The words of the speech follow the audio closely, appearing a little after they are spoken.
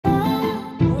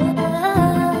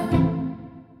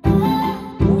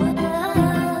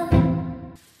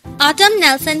Autumn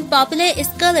Nelson, popular as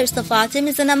Colors of Autumn,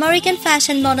 is an American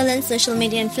fashion model and social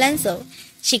media influencer.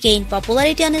 She gained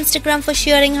popularity on Instagram for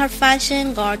sharing her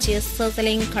fashion, gorgeous,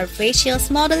 sizzling, curvaceous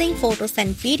modeling photos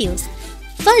and videos.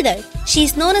 Further, she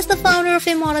is known as the founder of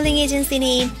a modeling agency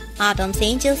named Autumn's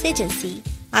Angels Agency.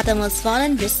 Autumn was born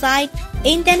and reside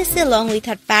in Tennessee along with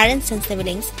her parents and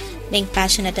siblings. Being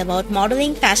passionate about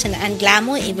modeling, fashion and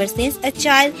glamour ever since a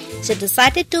child, she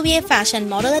decided to be a fashion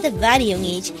model at a very young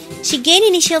age. She gained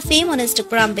initial fame on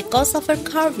Instagram because of her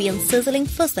curvy and sizzling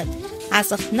physique.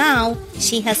 As of now,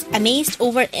 she has amassed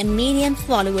over 1 million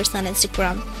followers on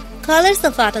Instagram. Colors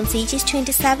of Autumn's age is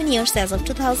 27 years as of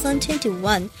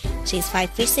 2021. She is 5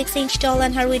 feet 6 inches tall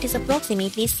and her weight is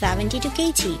approximately 72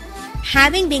 kg.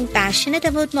 Having been passionate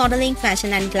about modeling,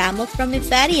 fashion and glamour from a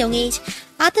very young age,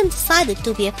 Autumn decided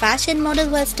to be a fashion model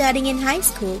while studying in high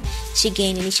school. She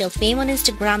gained initial fame on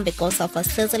Instagram because of her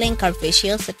sizzling,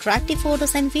 curvaceous, attractive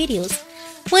photos and videos.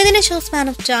 Within a short span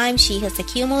of time, she has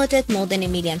accumulated more than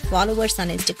 1 million followers on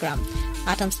Instagram.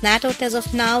 Autumn's net worth as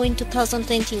of now in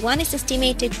 2021 is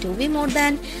estimated to be more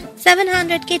than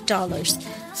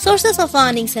 $700K. Sources of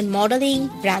earnings and modeling,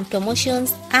 brand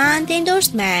promotions, and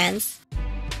endorsements.